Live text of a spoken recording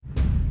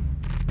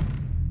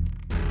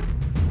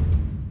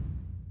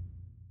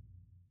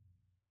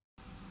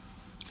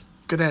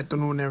Good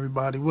afternoon,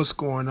 everybody. What's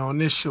going on?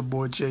 This your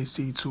boy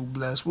JC2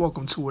 Bless.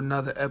 Welcome to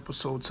another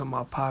episode to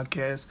my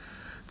podcast.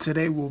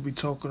 Today we'll be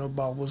talking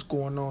about what's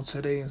going on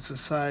today in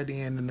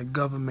society and in the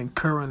government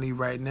currently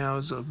right now.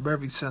 It's a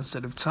very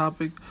sensitive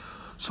topic,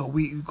 so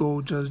we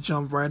go just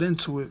jump right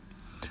into it.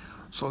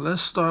 So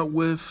let's start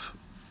with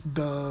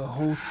the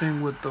whole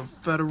thing with the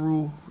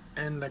federal,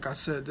 and like I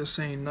said, this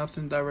ain't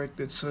nothing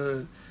directed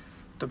to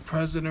the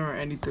president or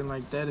anything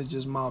like that. It's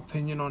just my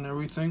opinion on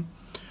everything.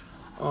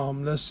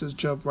 Let's just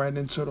jump right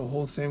into the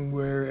whole thing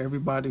where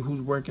everybody who's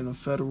working a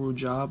federal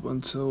job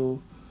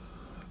until,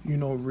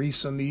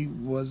 recently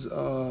was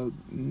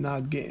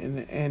not getting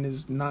and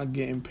is not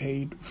getting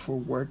paid for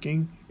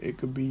working. It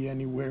could be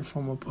anywhere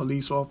from a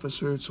police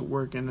officer to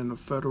working in a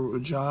federal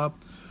job,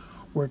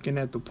 working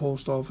at the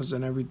post office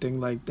and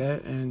everything like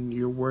that, and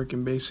you're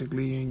working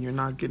basically and you're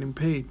not getting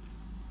paid.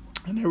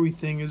 And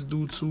everything is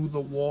due to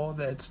the wall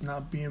that's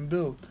not being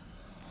built.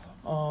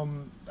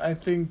 I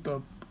think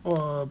the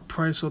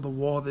price of the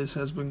wall, this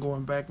has been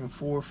going back and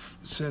forth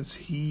since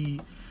he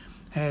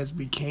has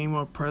became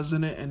a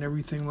president and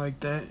everything like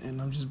that,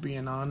 and I'm just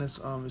being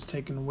honest, it's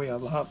taking away a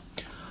lot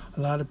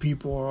of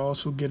people are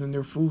also getting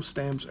their food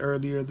stamps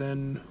earlier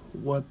than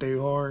what they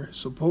are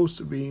supposed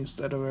to be.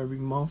 Instead of every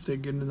month, they're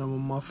getting them a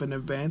month in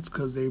advance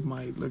because they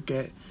might look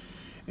at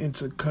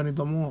into cutting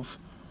them off.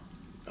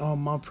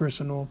 My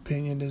personal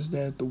opinion is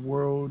that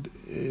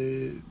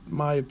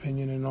my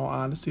opinion in all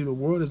honesty, the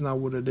world is not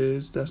what it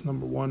is. That's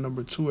number one.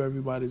 Number two,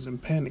 everybody's in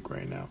panic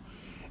right now.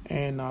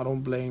 And I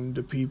don't blame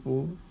the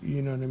people,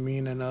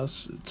 and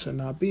us to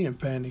not be in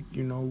panic.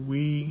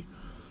 We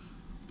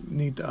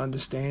need to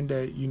understand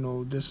that,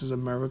 this is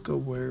America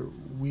where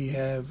we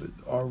have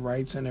our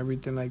rights and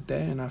everything like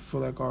that. And I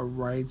feel like our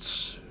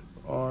rights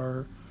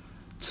are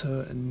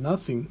to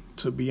nothing,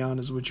 to be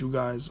honest with you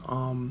guys.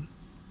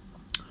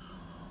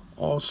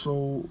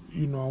 Also,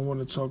 I want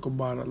to talk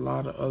about a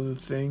lot of other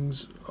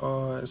things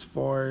as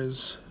far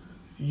as,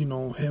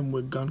 him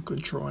with gun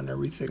control and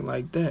everything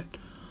like that.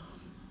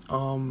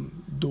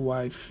 Do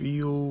I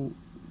feel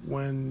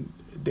when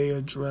they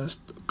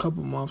addressed a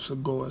couple months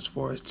ago as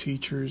far as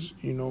teachers,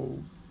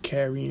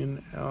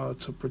 carrying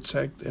to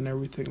protect and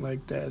everything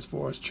like that as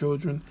far as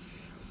children,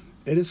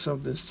 it is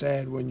something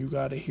sad when you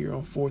got to hear,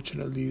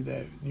 unfortunately,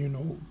 that,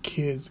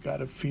 kids got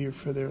to fear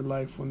for their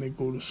life when they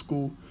go to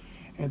school.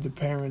 And the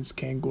parents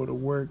can't go to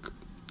work,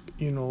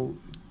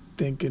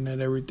 thinking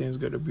that everything's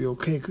going to be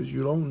okay because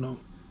you don't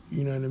know.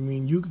 You know what I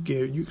mean?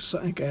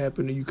 Something can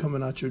happen to you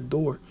coming out your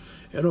door.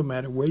 It don't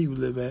matter where you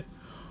live at.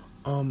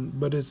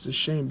 But it's a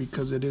shame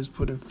because it is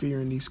putting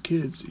fear in these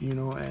kids,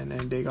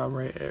 and they got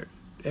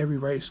every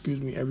right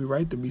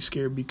to be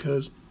scared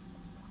because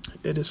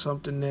it is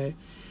something that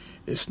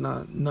it's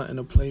nothing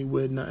to play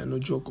with, nothing to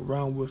joke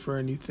around with or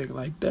anything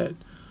like that.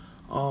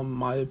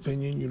 My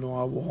opinion,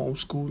 I will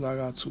homeschool. I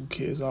got 2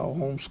 kids. I'll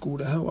homeschool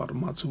the hell out of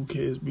my 2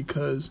 kids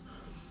because,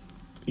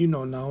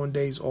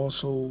 nowadays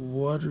also,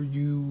 what are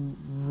you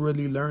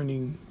really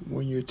learning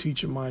when you're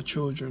teaching my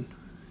children?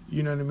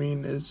 You know what I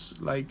mean?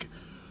 It's like,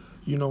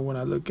 when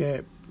I look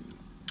at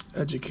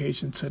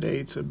education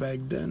today to back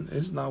then,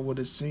 it's not what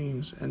it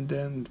seems. And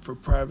then for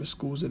private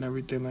schools and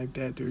everything like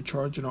that, they're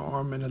charging an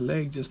arm and a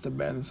leg just to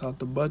balance out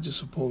the budget,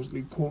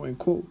 supposedly, quote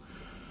unquote.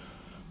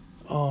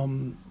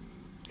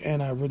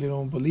 And I really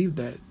don't believe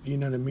that. You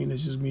know what I mean?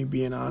 It's just me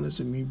being honest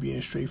and me being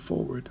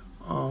straightforward.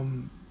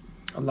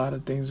 A lot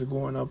of things are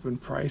going up in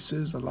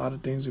prices. A lot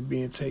of things are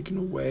being taken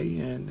away.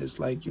 And it's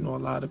like, a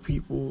lot of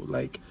people,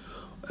 like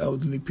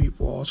elderly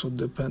people, also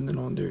depending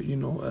on their,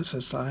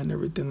 SSI and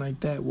everything like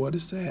that. What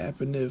is to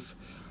happen if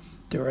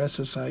their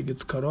SSI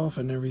gets cut off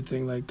and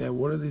everything like that?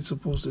 What are they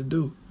supposed to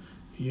do?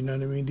 You know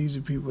what I mean? These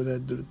are people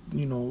that,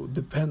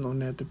 depend on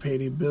that to pay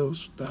their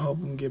bills, to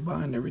help them get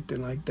by and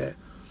everything like that.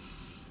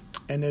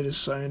 And it is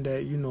something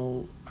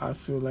that, I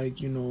feel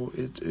like,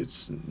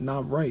 it's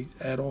not right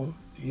at all.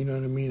 You know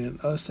what I mean?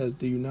 And us as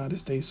the United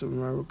States of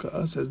America,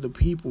 us as the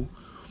people,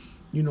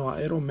 it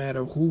don't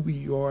matter who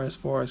we are as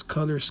far as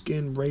color,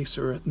 skin, race,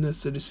 or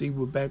ethnicity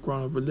with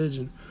background of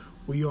religion.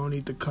 We all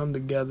need to come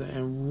together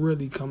and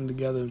really come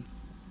together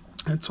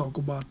and talk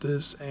about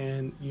this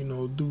and,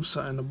 do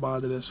something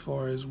about it as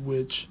far as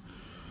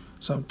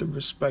something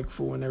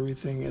respectful and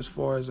everything as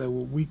far as that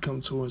we come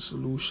to a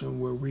solution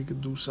where we could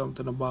do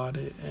something about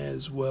it,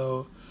 as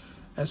well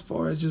as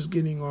far as just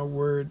getting our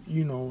word,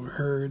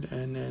 heard,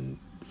 and then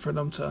for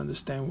them to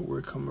understand where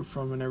we're coming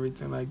from and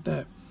everything like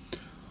that.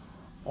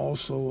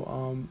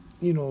 Also,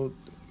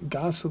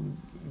 gossip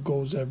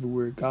goes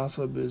everywhere.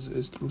 Gossip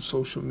is through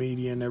social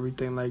media and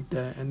everything like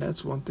that, and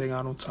that's one thing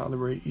I don't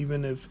tolerate.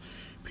 Even if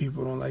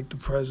people don't like the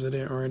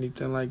president or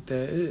anything like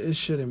that, it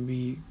shouldn't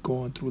be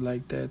going through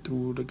like that,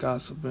 through the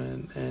gossip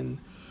and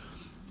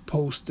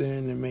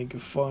posting and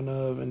making fun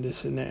of and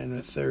this and that and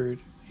the third.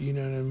 You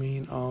know what I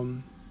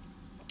mean?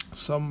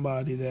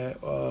 Somebody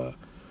that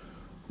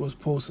was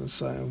posting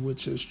something,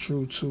 which is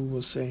true too,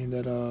 was saying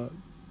that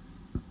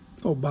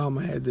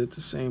Obama had did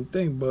the same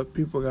thing, but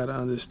people got to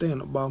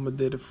understand Obama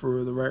did it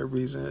for the right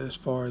reason as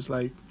far as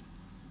like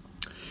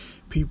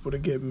people to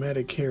get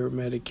Medicare,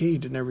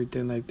 Medicaid, and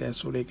everything like that,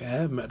 so they can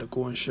have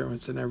medical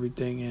insurance and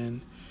everything.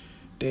 And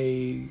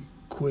they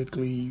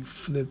quickly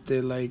flipped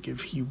it, like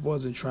if he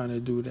wasn't trying to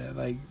do that,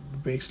 like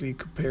basically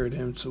compared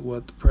him to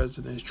what the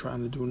president is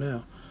trying to do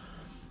now.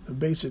 The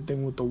basic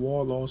thing with the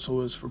wall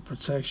also is for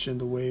protection.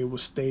 The way it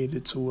was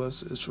stated to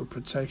us is for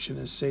protection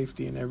and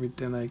safety and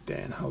everything like that.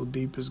 And how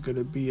deep it's going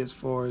to be as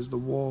far as the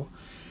wall,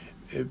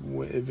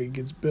 if it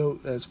gets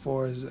built, as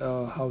far as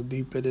how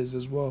deep it is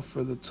as well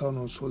for the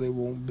tunnels, so they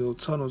won't build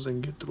tunnels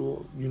and get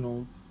through,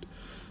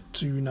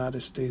 to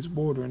United States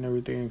border and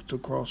everything to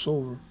cross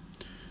over.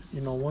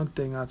 One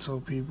thing I tell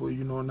people,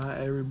 not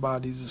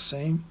everybody's the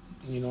same.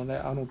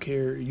 That I don't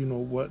care,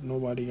 what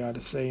nobody got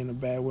to say in a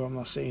bad way. I'm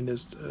not saying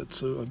this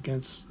to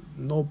against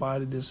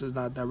nobody. This is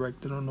not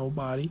directed on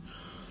nobody.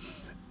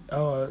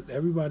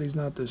 Everybody's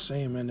not the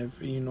same, and if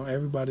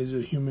everybody's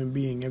a human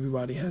being,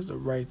 everybody has the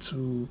right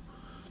to.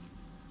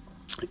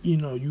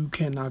 You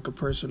can't knock a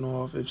person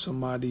off if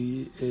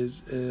somebody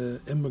is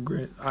an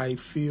immigrant. I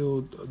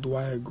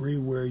agree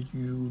where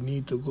you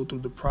need to go through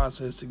the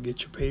process to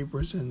get your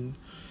papers and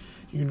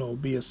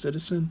be a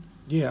citizen.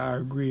 Yeah, I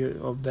agree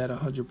of that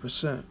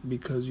 100%,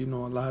 because a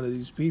lot of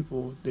these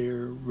people,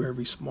 they're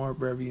very smart,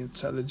 very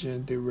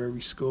intelligent, they're very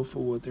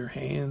skillful with their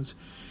hands,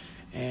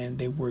 and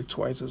they work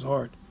twice as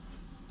hard.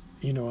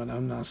 And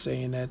I'm not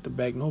saying that to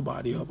back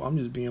nobody up. I'm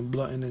just being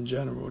blunt in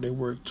general. They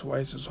work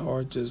twice as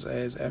hard, just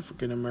as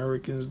African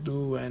Americans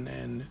do,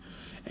 and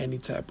any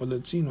type of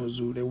Latinos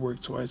do. They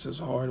work twice as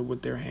hard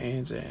with their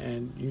hands,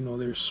 and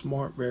they're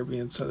smart, very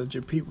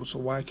intelligent people. So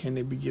why can't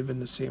they be given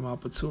the same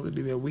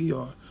opportunity that we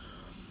are?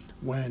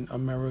 When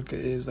America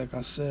is, like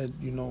I said,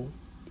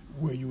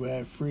 where you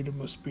have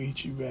freedom of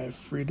speech, you have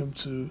freedom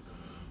to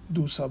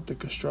do something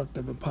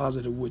constructive and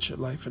positive with your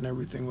life and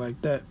everything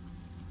like that.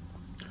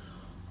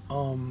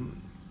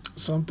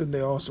 Something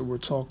they also were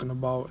talking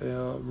about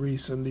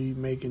recently,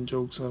 making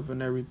jokes of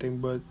and everything,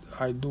 but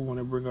I do want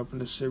to bring up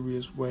in a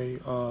serious way,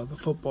 the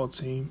football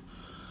team,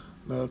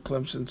 the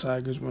Clemson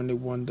Tigers, when they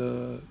won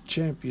the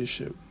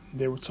championship.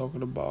 They were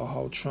talking about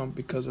how Trump,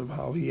 because of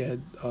how he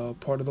had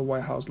part of the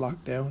White House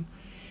locked down,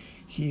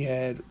 he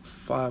had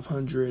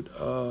 500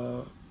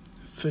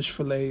 fish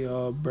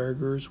fillet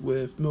burgers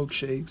with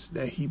milkshakes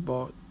that he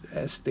bought,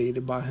 as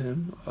stated by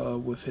him,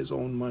 with his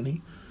own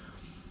money.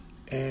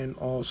 And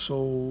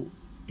also,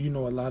 a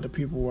lot of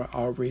people were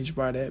outraged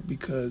by that,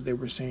 because they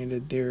were saying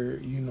that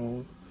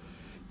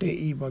they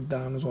eat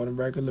McDonald's on a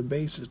regular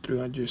basis,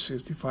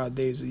 365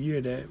 days a year,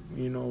 that,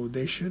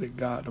 they should have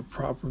got a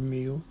proper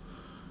meal,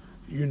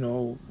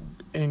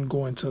 and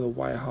going to the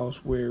White House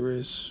where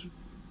it's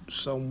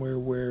somewhere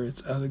where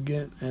it's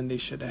elegant, and they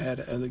should have had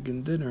an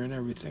elegant dinner and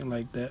everything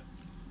like that.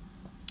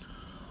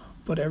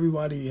 But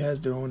everybody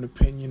has their own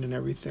opinion and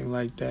everything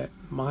like that.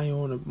 My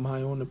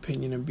own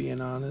opinion, and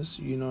being honest,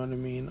 you know what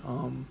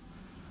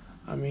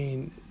I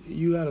mean?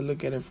 You got to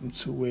look at it from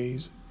two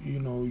ways.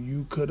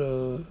 You could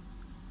have,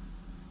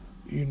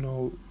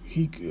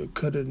 he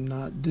could have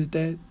not did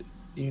that,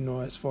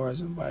 as far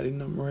as inviting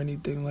them or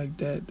anything like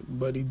that,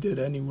 but he did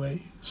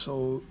anyway.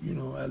 So,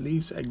 at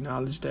least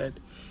acknowledge that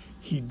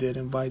he did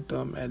invite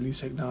them, at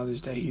least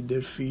acknowledge that he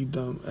did feed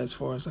them, as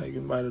far as like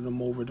invited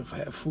them over to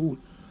have food.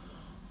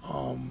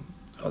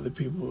 Other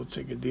people will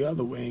take it the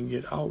other way and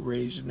get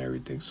outraged and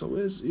everything. So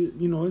it's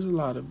a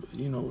lot of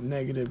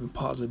negative and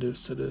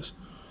positives to this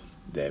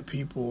that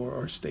people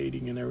are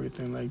stating and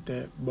everything like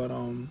that. But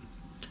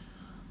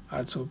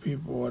I tell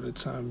people all the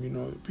time,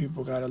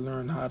 people gotta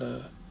learn how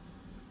to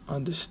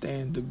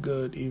understand the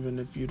good, even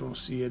if you don't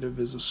see it, if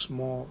it's a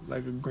small,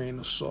 like a grain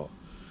of salt.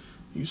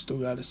 You still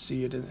gotta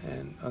see it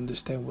and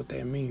understand what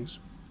that means.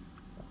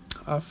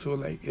 I feel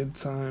like in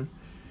time,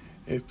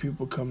 if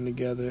people come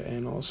together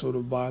and also the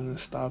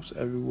violence stops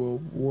everywhere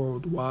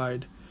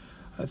worldwide,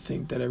 I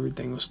think that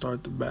everything will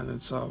start to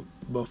balance out.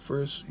 But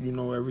first,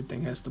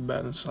 everything has to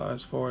balance out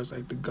as far as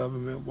like the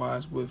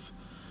government-wise, with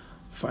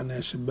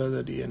financial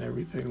ability and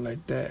everything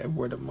like that, and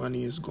where the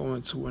money is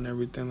going to and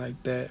everything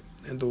like that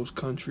in those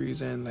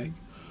countries. And like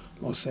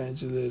Los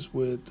Angeles,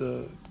 with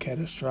the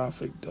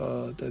catastrophic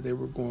that they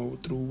were going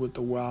through with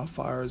the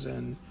wildfires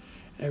and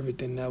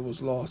everything that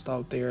was lost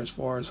out there, as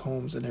far as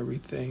homes and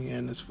everything,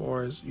 and as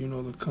far as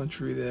the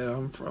country that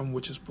I'm from,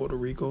 which is Puerto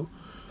Rico,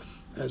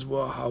 as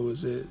well. How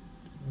is it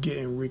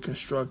getting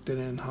reconstructed,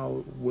 and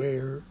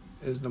where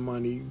is the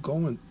money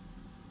going?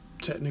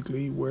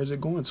 Technically, where is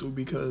it going to?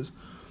 Because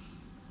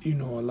a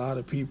lot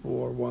of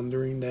people are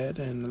wondering that,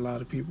 and a lot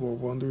of people are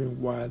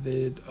wondering why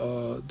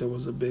there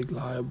was a big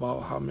lie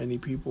about how many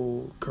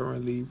people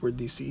currently were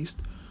deceased.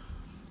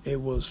 It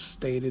was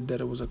stated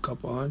that it was a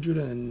couple hundred,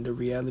 and the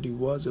reality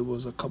was it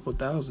was a couple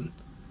thousand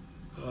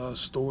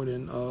stored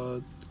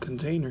in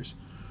containers.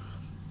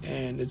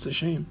 And it's a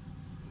shame.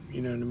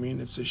 You know what I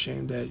mean? It's a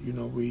shame that,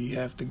 we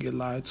have to get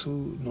lied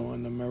to,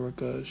 knowing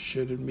America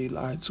shouldn't be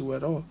lied to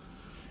at all.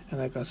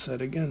 And like I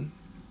said again,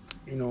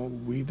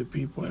 we the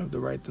people have the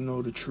right to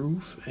know the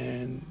truth,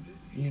 and,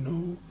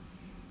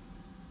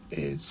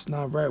 it's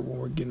not right when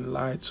we're getting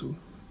lied to.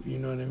 You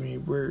know what I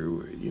mean?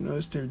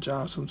 It's their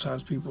job.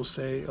 Sometimes people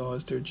say, oh,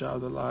 it's their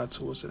job to lie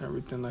to us and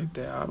everything like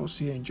that. I don't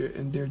see it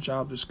in their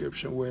job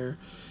description where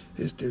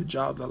it's their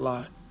job to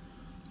lie.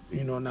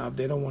 Now if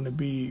they don't want to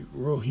be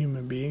real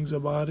human beings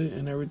about it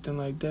and everything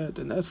like that,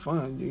 then that's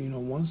fine.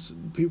 Once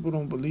people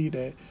don't believe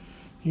that,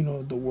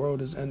 the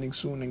world is ending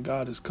soon and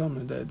God is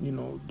coming, that,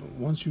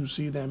 once you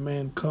see that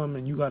man come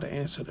and you got to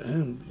answer to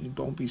him, you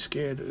don't be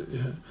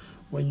scared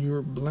when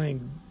you're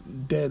blank,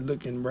 dead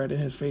looking right in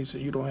his face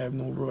and you don't have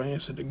no real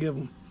answer to give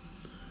him.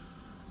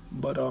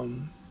 But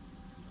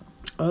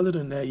other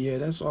than that, yeah,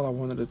 that's all I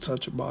wanted to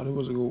touch about. It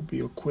was going to be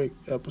a quick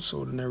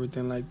episode and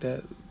everything like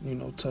that,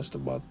 touched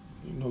about,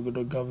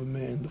 the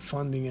government and the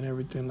funding and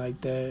everything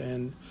like that,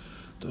 and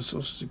the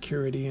Social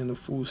Security and the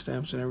food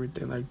stamps and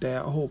everything like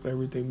that. I hope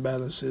everything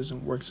balances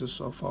and works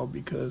itself out,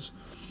 because,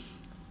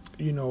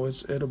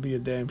 it'll be a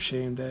damn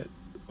shame that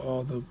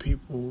all the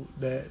people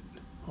that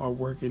are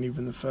working,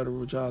 even the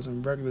federal jobs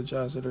and regular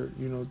jobs that are,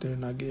 they're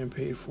not getting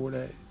paid for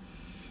that.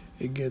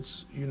 It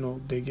gets,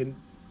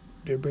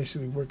 they're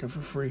basically working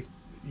for free,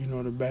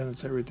 to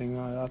balance everything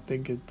out. I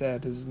think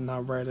that is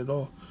not right at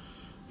all.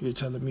 You're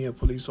telling me a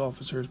police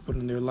officer is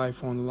putting their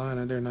life on the line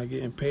and they're not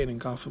getting paid, and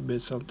God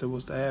forbid something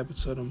was to happen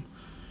to them.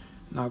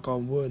 Knock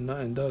on wood,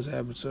 nothing does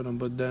happen to them,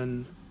 but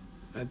then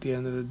at the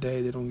end of the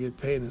day, they don't get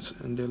paid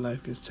and their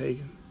life gets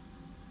taken.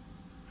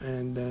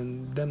 And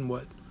then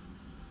what?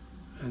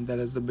 And that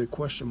is the big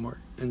question mark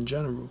in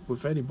general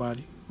with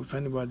anybody, with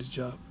anybody's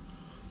job.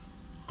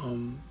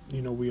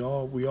 We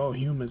all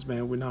humans,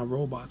 man. We're not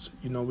robots.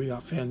 We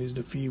got families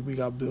to feed, we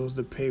got bills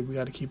to pay, we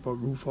got to keep a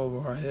roof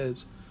over our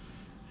heads.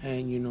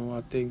 And,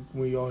 I think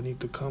we all need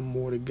to come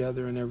more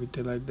together and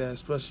everything like that,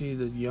 especially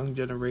the young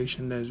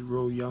generation that's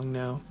real young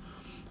now.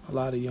 A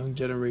lot of young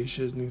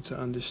generations need to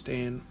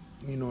understand,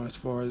 as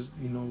far as,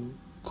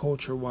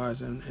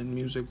 culture-wise and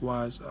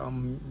music-wise,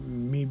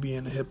 me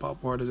being a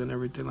hip-hop artist and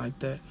everything like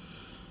that,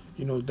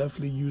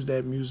 definitely use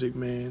that music,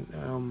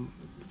 man,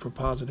 for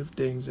positive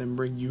things and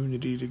bring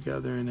unity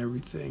together and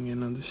everything,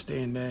 and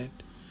understand that,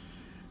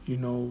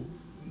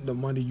 the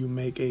money you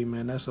make, hey,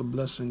 man, that's a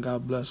blessing.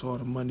 God bless all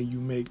the money you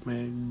make,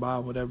 man. Buy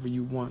whatever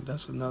you want.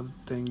 That's another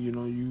thing,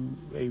 you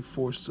ain't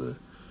forced to,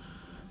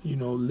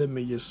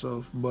 limit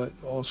yourself, but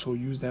also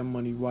use that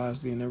money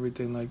wisely and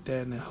everything like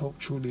that, and help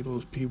truly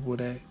those people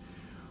that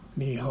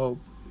need help,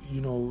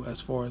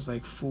 as far as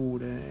like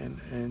food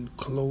and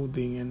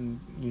clothing and,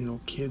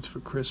 kids for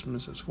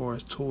Christmas, as far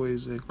as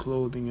toys and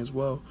clothing as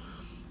well,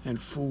 and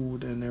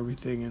food and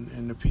everything,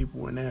 and the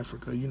people in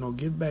Africa.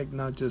 Give back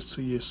not just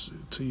to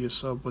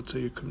yourself, but to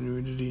your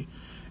community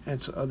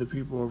and to other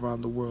people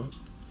around the world.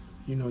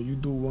 You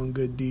do one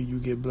good deed, you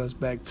get blessed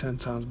back 10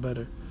 times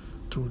better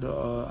through the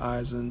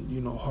eyes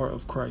and, heart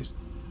of Christ.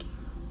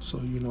 So,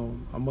 I'm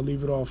going to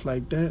leave it off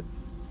like that.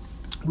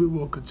 We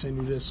will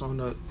continue this on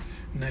the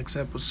next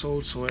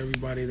episode. So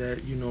everybody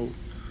that,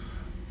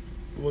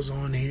 was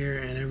on here,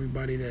 and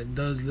everybody that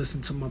does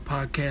listen to my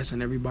podcast,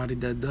 and everybody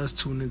that does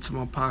tune into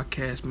my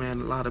podcast,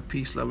 man, a lot of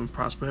peace, love, and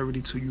prosperity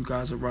to you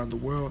guys around the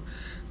world.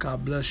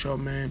 God bless y'all,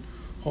 man.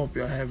 Hope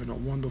y'all having a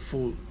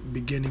wonderful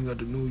beginning of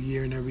the new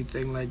year and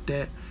everything like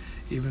that.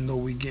 Even though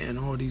we getting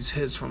all these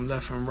hits from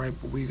left and right,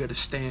 but we got to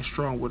stand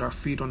strong with our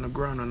feet on the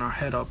ground and our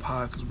head up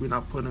high, because we're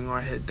not putting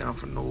our head down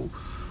for no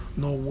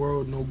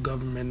world, no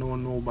government, no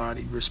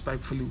nobody.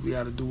 Respectfully, we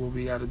got to do what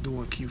we got to do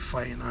and keep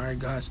fighting. All right,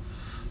 guys?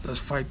 Let's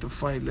fight the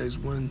fight. Let's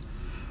win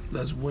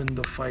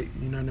the fight.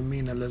 You know what I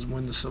mean? And let's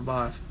win to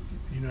survive.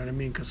 You know what I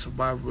mean? Because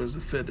survival is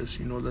the fittest.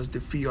 Let's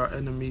defeat our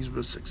enemies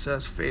with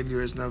success.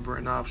 Failure is never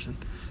an option.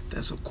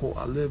 That's a quote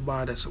I live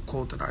by. That's a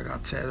quote that I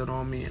got tatted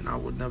on me, and I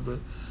would never,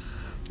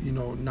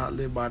 not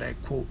live by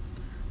that quote.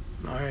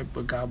 All right,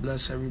 but God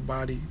bless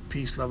everybody.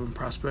 Peace, love, and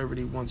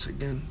prosperity. Once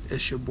again,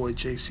 it's your boy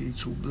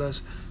JC2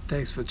 Bless.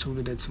 Thanks for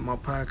tuning into my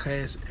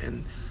podcast,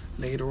 and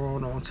later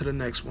on to the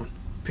next one.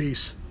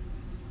 Peace.